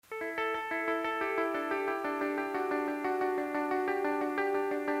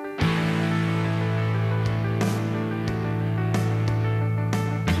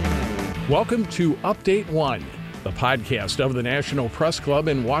Welcome to Update One, the podcast of the National Press Club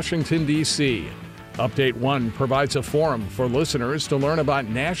in Washington, D.C. Update One provides a forum for listeners to learn about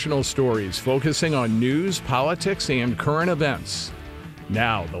national stories focusing on news, politics, and current events.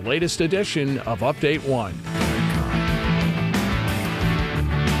 Now, the latest edition of Update One.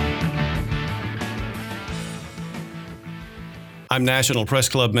 I'm National Press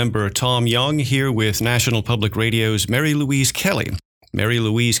Club member Tom Young here with National Public Radio's Mary Louise Kelly. Mary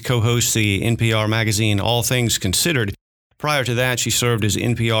Louise co-hosts the NPR magazine All Things Considered. Prior to that, she served as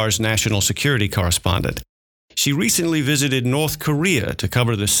NPR's national security correspondent. She recently visited North Korea to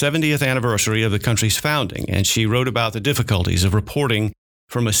cover the 70th anniversary of the country's founding, and she wrote about the difficulties of reporting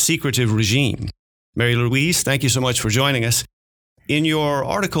from a secretive regime. Mary Louise, thank you so much for joining us. In your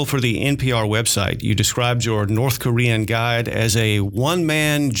article for the NPR website, you described your North Korean guide as a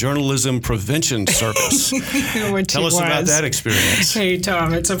one-man journalism prevention service. Tell us about that experience. Hey,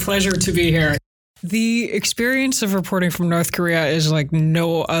 Tom, it's a pleasure to be here. The experience of reporting from North Korea is like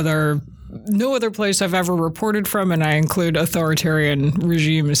no other place I've ever reported from, and I include authoritarian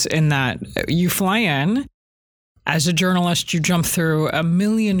regimes in that. You fly in. As a journalist, you jump through a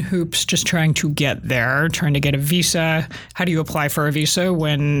million hoops just trying to get there, trying to get a visa. How do you apply for a visa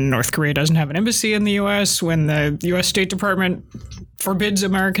when North Korea doesn't have an embassy in the U.S., when the U.S. State Department forbids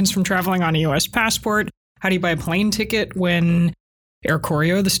Americans from traveling on a U.S. passport? How do you buy a plane ticket when Air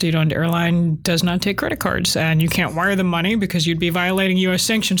Koryo, the state-owned airline, does not take credit cards, and you can't wire them money because you'd be violating U.S.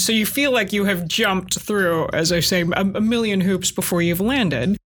 sanctions? So you feel like you have jumped through, as I say, a million hoops before you've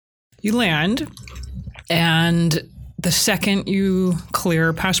landed. You land. And the second you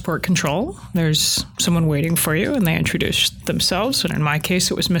clear passport control, there's someone waiting for you, and they introduce themselves. And in my case,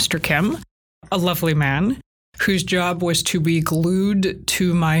 it was Mr. Kim, a lovely man whose job was to be glued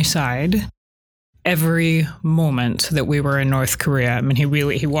to my side every moment that we were in North Korea. I mean,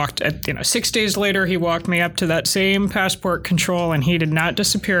 he walked 6 days later, he walked me up to that same passport control, and he did not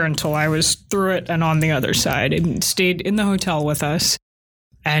disappear until I was through it and on the other side, and stayed in the hotel with us.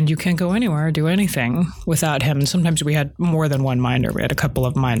 And you can't go anywhere, do anything without him. And sometimes we had more than one minder. We had a couple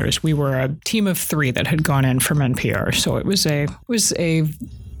of minders. We were a team of 3 that had gone in from NPR. So it was a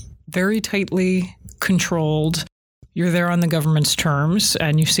very tightly controlled, you're there on the government's terms,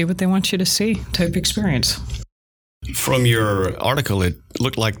 and you see what they want you to see type experience. From your article, it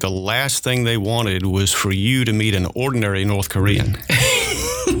looked like the last thing they wanted was for you to meet an ordinary North Korean.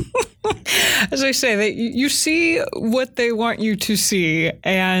 As I say, you see what they want you to see.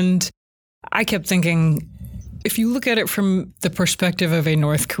 And I kept thinking, if you look at it from the perspective of a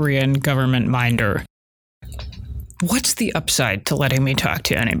North Korean government minder, what's the upside to letting me talk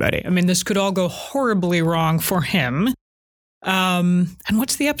to anybody? I mean, this could all go horribly wrong for him. And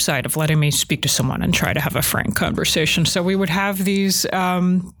what's the upside of letting me speak to someone and try to have a frank conversation? So we would have these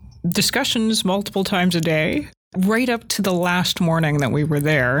discussions multiple times a day, right up to the last morning that we were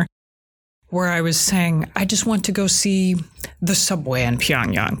there, where I was saying, I just want to go see the subway in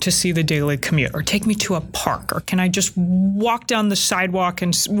Pyongyang, to see the daily commute, or take me to a park, or can I just walk down the sidewalk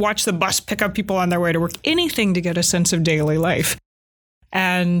and watch the bus pick up people on their way to work? Anything to get a sense of daily life.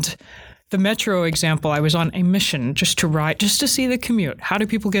 And the metro example, I was on a mission just to see the commute. How do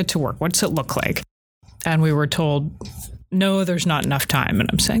people get to work? What's it look like? And we were told, no, there's not enough time. And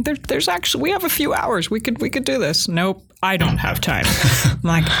I'm saying, there's actually, we have a few hours. We could do this. Nope, I don't have time. I'm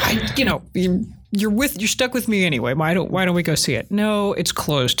like, you're stuck with me anyway. Why don't we go see it? No, it's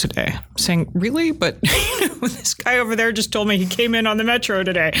closed today. I'm saying, really? But this guy over there just told me he came in on the metro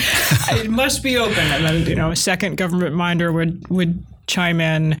today. It must be open. And then, a second government minder would chime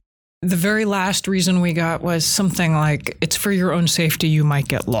in. The very last reason we got was something like, it's for your own safety, you might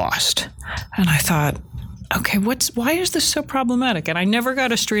get lost. And I thought, okay, why is this so problematic? And I never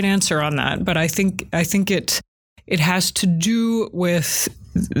got a straight answer on that, but I think it has to do with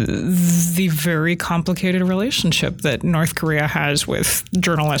the very complicated relationship that North Korea has with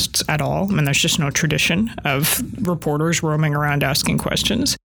journalists at all. I mean, there's just no tradition of reporters roaming around asking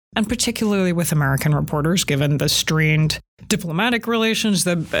questions, and particularly with American reporters, given the strained diplomatic relations,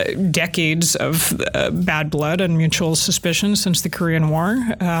 the decades of bad blood and mutual suspicion since the Korean War.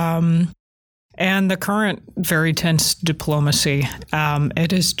 And the current very tense diplomacy,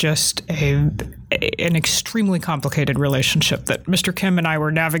 it is just an extremely complicated relationship that Mr. Kim and I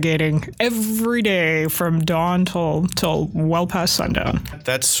were navigating every day from dawn till well past sundown.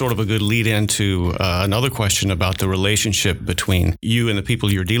 That's sort of a good lead into another question about the relationship between you and the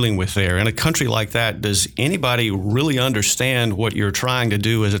people you're dealing with there. In a country like that, does anybody really understand what you're trying to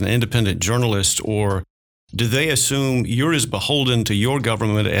do as an independent journalist, or do they assume you're as beholden to your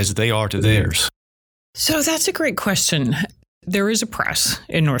government as they are to theirs? So that's a great question. There is a press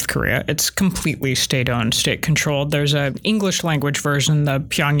in North Korea. It's completely state-owned, state-controlled. There's an English-language version, the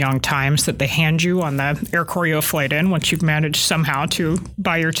Pyongyang Times, that they hand you on the Air Koryo flight in once you've managed somehow to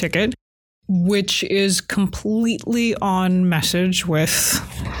buy your ticket, which is completely on message with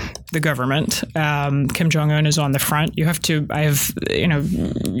the government. Kim Jong-un is on the front. You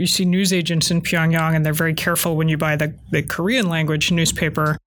see news agents in Pyongyang, and they're very careful when you buy the Korean language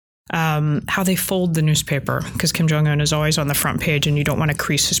newspaper, how they fold the newspaper, because Kim Jong-un is always on the front page and you don't want to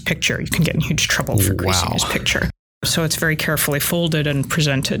crease his picture. You can get in huge trouble for creasing his picture. So it's very carefully folded and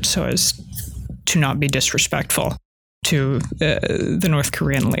presented so as to not be disrespectful to the North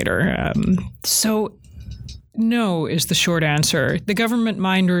Korean leader. So no is the short answer. The government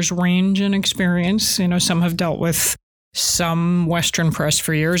minders range in experience. Some have dealt with some Western press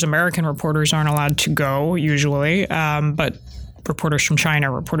for years. American reporters aren't allowed to go usually, but reporters from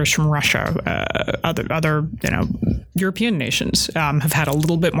China, reporters from Russia, other European nations have had a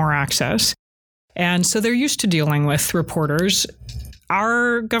little bit more access. And so they're used to dealing with reporters.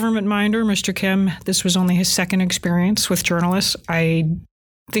 Our government minder, Mr. Kim, this was only his second experience with journalists. I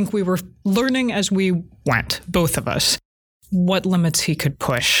think we were learning as we went, both of us, what limits he could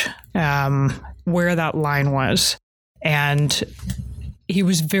push, where that line was. And he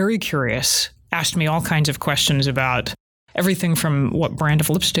was very curious, asked me all kinds of questions about everything from what brand of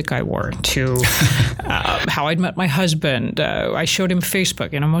lipstick I wore to how I'd met my husband. I showed him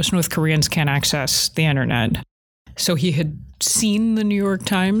Facebook. Most North Koreans can't access the internet. So he had seen the New York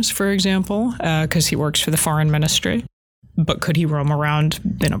Times, for example, because he works for the foreign ministry. But could he roam around,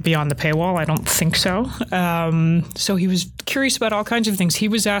 beyond the paywall? I don't think so. So he was curious about all kinds of things. He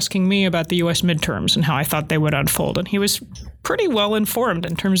was asking me about the U.S. midterms and how I thought they would unfold. And he was pretty well informed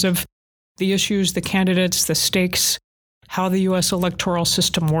in terms of the issues, the candidates, the stakes, how the U.S. electoral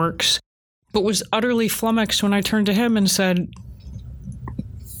system works, but was utterly flummoxed when I turned to him and said,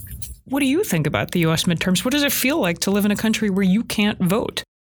 what do you think about the U.S. midterms? What does it feel like to live in a country where you can't vote?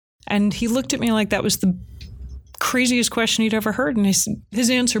 And he looked at me like that was the craziest question he'd ever heard. And his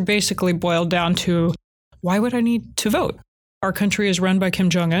answer basically boiled down to, why would I need to vote? Our country is run by Kim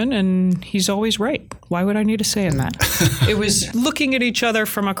Jong-un, and he's always right. Why would I need a say in that? It was looking at each other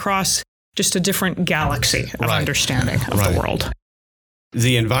from across just a different galaxy of understanding of the world.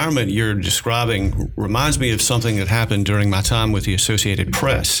 The environment you're describing reminds me of something that happened during my time with the Associated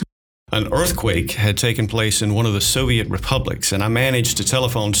Press. An earthquake had taken place in one of the Soviet republics, and I managed to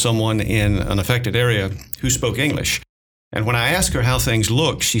telephone someone in an affected area who spoke English. And when I asked her how things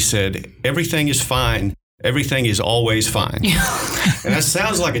looked, she said, everything is fine. Everything is always fine. And that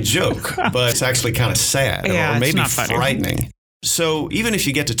sounds like a joke, but it's actually kind of sad or maybe frightening. So even if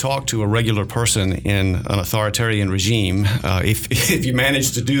you get to talk to a regular person in an authoritarian regime, if you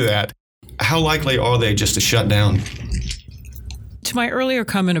manage to do that, how likely are they just to shut down? To my earlier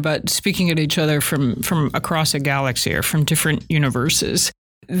comment about speaking at each other from across a galaxy or from different universes,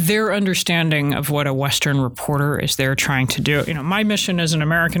 their understanding of what a Western reporter is there trying to do. My mission as an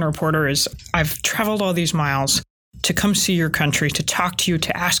American reporter is I've traveled all these miles to come see your country, to talk to you,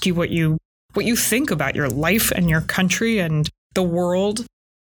 to ask you what you think about your life and your country and the world.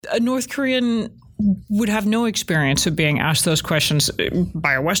 A North Korean would have no experience of being asked those questions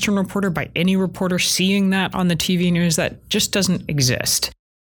by a Western reporter, by any reporter, seeing that on the TV news. That just doesn't exist.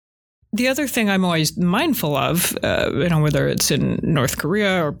 The other thing I'm always mindful of, whether it's in North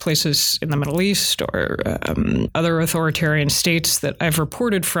Korea or places in the Middle East or other authoritarian states that I've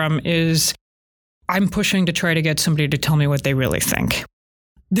reported from, is I'm pushing to try to get somebody to tell me what they really think.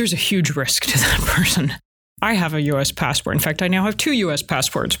 There's a huge risk to that person. I have a U.S. passport. In fact, I now have 2 U.S.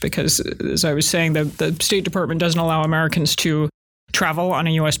 passports because, as I was saying, the State Department doesn't allow Americans to travel on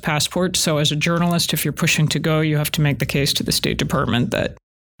a U.S. passport. So as a journalist, if you're pushing to go, you have to make the case to the State Department that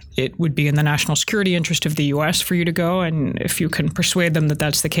it would be in the national security interest of the U.S. for you to go. And if you can persuade them that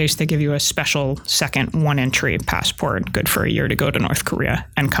that's the case, they give you a special second one-entry passport, good for a year, to go to North Korea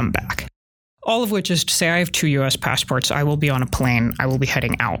and come back. All of which is to say I have 2 U.S. passports. I will be on a plane. I will be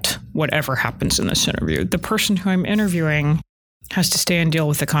heading out, whatever happens in this interview. The person who I'm interviewing has to stay and deal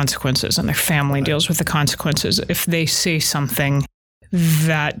with the consequences, and their family deals with the consequences if they say something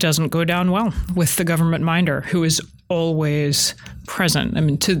that doesn't go down well with the government minder, who is always present. I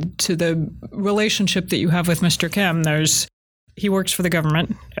mean, to the relationship that you have with Mr. Kim, he works for the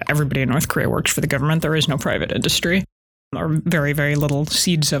government. Everybody in North Korea works for the government. There is no private industry, or very, very little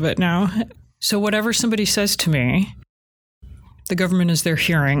seeds of it now. So whatever somebody says to me, the government is there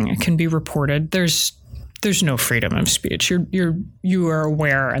hearing. It can be reported. There's no freedom of speech. You are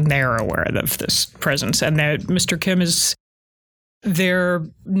aware, and they are aware of this presence, and that Mr. Kim is they're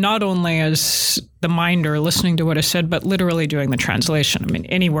not only as the minder listening to what is said, but literally doing the translation. I mean,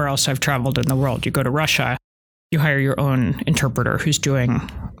 anywhere else I've traveled in the world, you go to Russia, you hire your own interpreter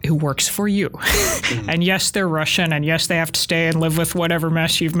who works for you. And yes, they're Russian, and yes, they have to stay and live with whatever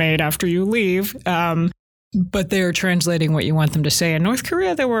mess you've made after you leave. But they're translating what you want them to say. In North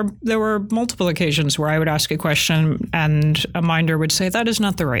Korea, there were multiple occasions where I would ask a question and a minder would say, that is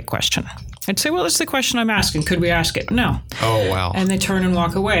not the right question. I'd say, well, it's the question I'm asking. Could we ask it? No. Oh, wow. And they turn and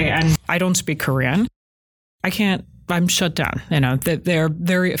walk away. And I don't speak Korean. I'm shut down. They're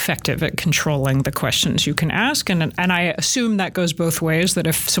very effective at controlling the questions you can ask. And I assume that goes both ways, that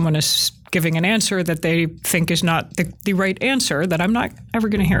if someone is giving an answer that they think is not the right answer, that I'm not ever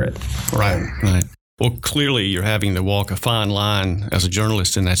going to hear it. Right. Well, clearly you're having to walk a fine line as a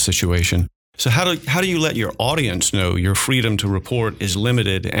journalist in that situation. So how do you let your audience know your freedom to report is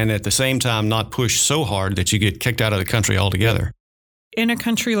limited and at the same time not push so hard that you get kicked out of the country altogether? In a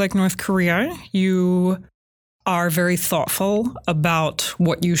country like North Korea, you are very thoughtful about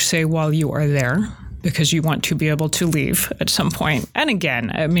what you say while you are there, because you want to be able to leave at some point. And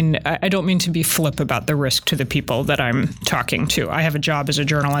again, I mean, I don't mean to be flip about the risk to the people that I'm talking to. I have a job as a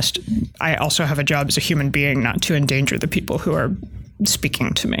journalist. I also have a job as a human being, not to endanger the people who are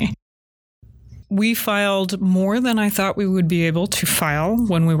speaking to me. We filed more than I thought we would be able to file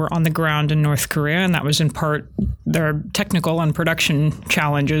when we were on the ground in North Korea, and that was in part their technical and production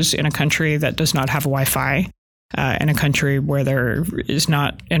challenges in a country that does not have Wi-Fi. In a country where there is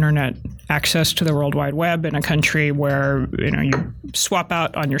not internet access to the World Wide Web, in a country where you swap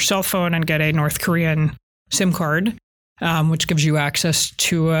out on your cell phone and get a North Korean SIM card, which gives you access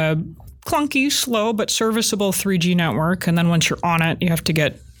to a clunky, slow, but serviceable 3G network. And then once you're on it, you have to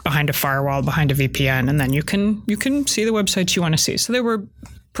get behind a firewall, behind a VPN, and then you can see the websites you want to see. So there were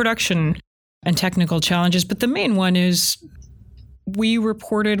production and technical challenges, but the main one is we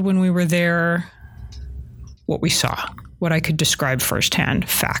reported when we were there what we saw, what I could describe firsthand,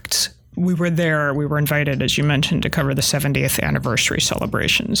 facts. We were there, we were invited, as you mentioned, to cover the 70th anniversary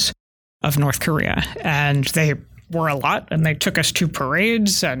celebrations of North Korea. And they were a lot, and they took us to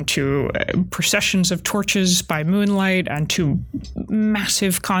parades and to processions of torches by moonlight and to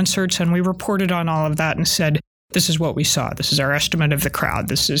massive concerts. And we reported on all of that and said, this is what we saw. This is our estimate of the crowd.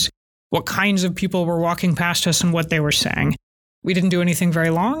 This is what kinds of people were walking past us and what they were saying. We didn't do anything very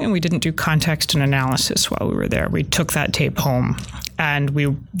long, and we didn't do context and analysis while we were there. We took that tape home, and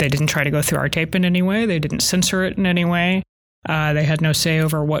they didn't try to go through our tape in any way. They didn't censor it in any way. They had no say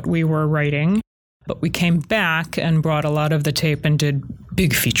over what we were writing. But we came back and brought a lot of the tape and did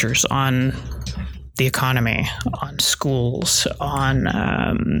big features on the economy, on schools, on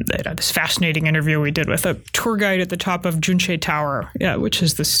this fascinating interview we did with a tour guide at the top of Junche Tower, which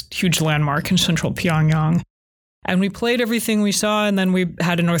is this huge landmark in central Pyongyang. And we played everything we saw, and then we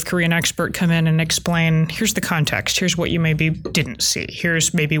had a North Korean expert come in and explain, here's the context, here's what you maybe didn't see,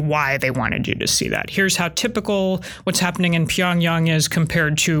 here's maybe why they wanted you to see that, here's how typical what's happening in Pyongyang is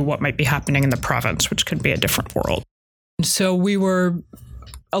compared to what might be happening in the province, which could be a different world. And so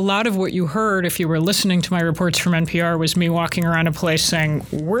a lot of what you heard, if you were listening to my reports from NPR, was me walking around a place saying,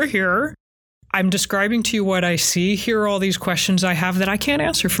 we're here, I'm describing to you what I see, here are all these questions I have that I can't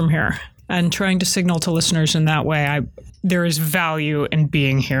answer from here. And trying to signal to listeners in that way, there is value in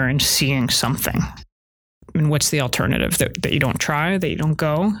being here and seeing something. I mean, what's the alternative? That you don't try, that you don't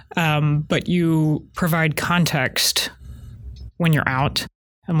go, but you provide context when you're out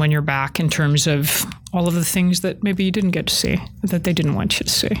and when you're back in terms of all of the things that maybe you didn't get to see, that they didn't want you to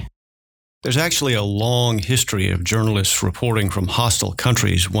see. There's actually a long history of journalists reporting from hostile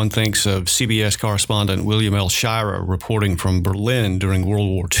countries. One thinks of CBS correspondent William L. Shirer reporting from Berlin during World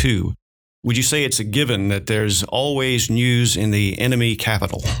War II. Would you say it's a given that there's always news in the enemy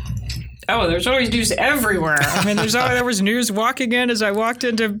capital? Oh, there's always news everywhere. I mean, there was news walking in as I walked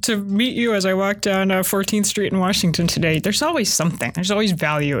in to meet you as I walked down 14th Street in Washington today. There's always something. There's always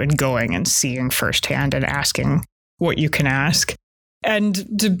value in going and seeing firsthand and asking what you can ask.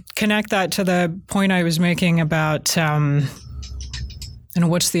 And to connect that to the point I was making about,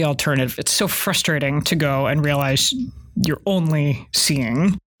 what's the alternative? It's so frustrating to go and realize you're only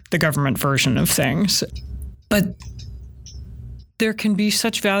seeing the government version of things. But there can be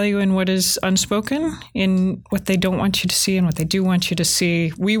such value in what is unspoken, in what they don't want you to see and what they do want you to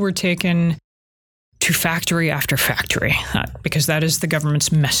see. We were taken to factory after factory, because that is the government's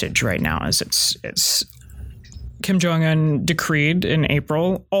message right now. Is it's Kim Jong-un decreed in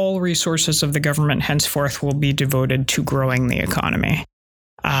April, all resources of the government henceforth will be devoted to growing the economy,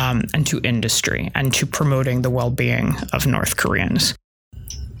 and to industry, and to promoting the well-being of North Koreans.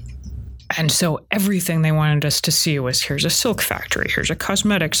 And so everything they wanted us to see was, here's a silk factory, here's a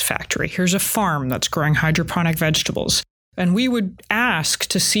cosmetics factory, here's a farm that's growing hydroponic vegetables. And we would ask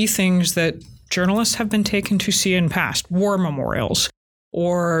to see things that journalists have been taken to see in past, war memorials,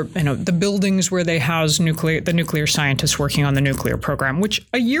 or the buildings where they house the nuclear scientists working on the nuclear program, which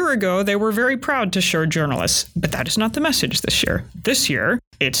a year ago they were very proud to show journalists. But that is not the message this year. This year,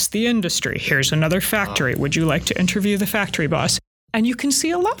 it's the industry. Here's another factory. Would you like to interview the factory boss? And you can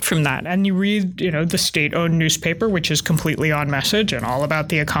see a lot from that. And you read, the state-owned newspaper, which is completely on message and all about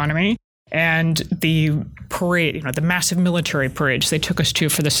the economy. And the parade, the massive military parades they took us to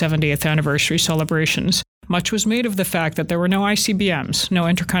for the 70th anniversary celebrations. Much was made of the fact that there were no ICBMs, no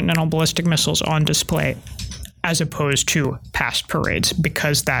intercontinental ballistic missiles on display, as opposed to past parades,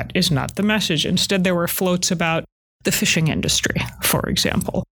 because that is not the message. Instead, there were floats about the fishing industry, for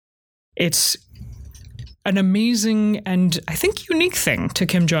example. It's an amazing and I think unique thing to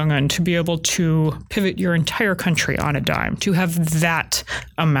Kim Jong-un to be able to pivot your entire country on a dime, to have that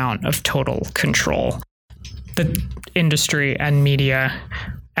amount of total control. The industry and media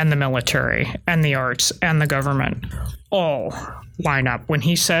and the military and the arts and the government all line up. When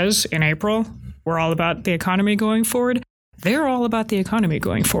he says in April, we're all about the economy going forward, they're all about the economy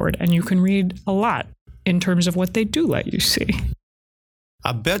going forward. And you can read a lot in terms of what they do let you see.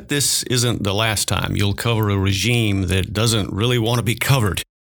 I bet this isn't the last time you'll cover a regime that doesn't really want to be covered.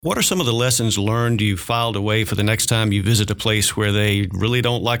 What are some of the lessons learned you filed away for the next time you visit a place where they really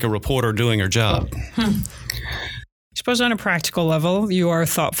don't like a reporter doing her job? I suppose on a practical level, you are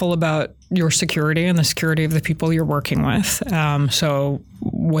thoughtful about your security and the security of the people you're working with. So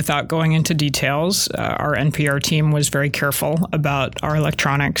without going into details, our NPR team was very careful about our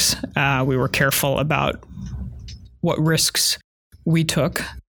electronics. We were careful about what risks we took.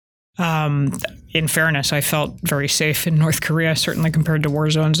 In fairness, I felt very safe in North Korea, certainly compared to war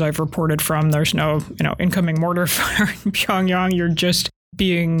zones I've reported from. There's no, incoming mortar fire in Pyongyang. You're just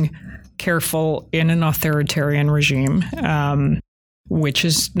being careful in an authoritarian regime, which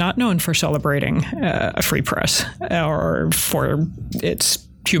is not known for celebrating a free press or for its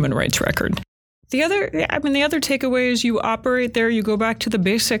human rights record. The other takeaway is you operate there, you go back to the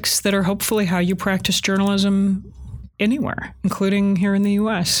basics that are hopefully how you practice journalism anywhere, including here in the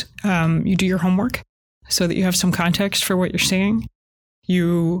U.S. You do your homework so that you have some context for what you're seeing.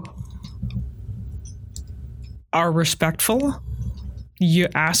 You are respectful. You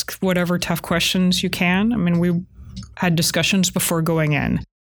ask whatever tough questions you can. We had discussions before going in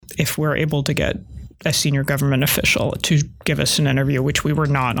if we're able to get a senior government official to give us an interview, which we were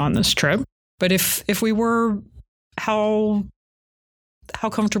not on this trip. But if we were, how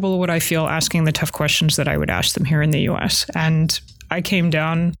comfortable would I feel asking the tough questions that I would ask them here in the U.S.? And I came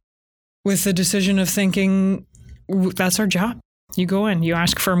down with the decision of thinking, that's our job. You go in, you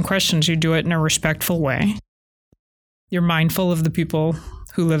ask firm questions, you do it in a respectful way. You're mindful of the people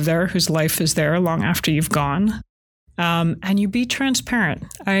who live there, whose life is there long after you've gone. And you be transparent.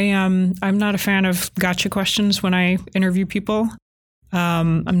 I'm not a fan of gotcha questions when I interview people.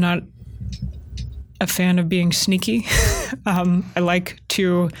 I'm not a fan of being sneaky. I like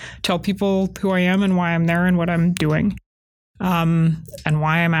to tell people who I am and why I'm there and what I'm doing, and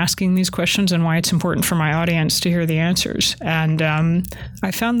why I'm asking these questions and why it's important for my audience to hear the answers. And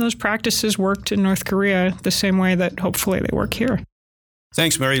I found those practices worked in North Korea the same way that hopefully they work here.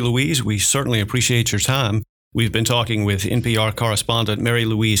 Thanks, Mary Louise. We certainly appreciate your time. We've been talking with NPR correspondent Mary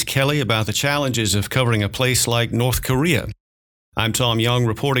Louise Kelly about the challenges of covering a place like North Korea. I'm Tom Young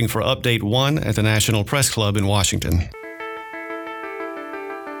reporting for Update 1 at the National Press Club in Washington.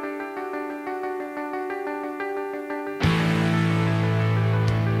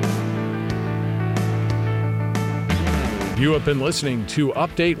 You have been listening to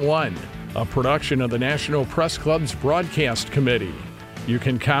Update 1, a production of the National Press Club's Broadcast Committee. You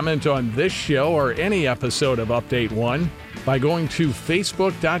can comment on this show or any episode of Update 1 by going to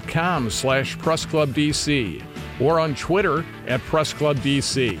facebook.com/PressClubDC or on Twitter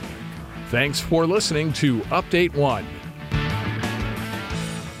 @PressClubDC. Thanks for listening to Update 1.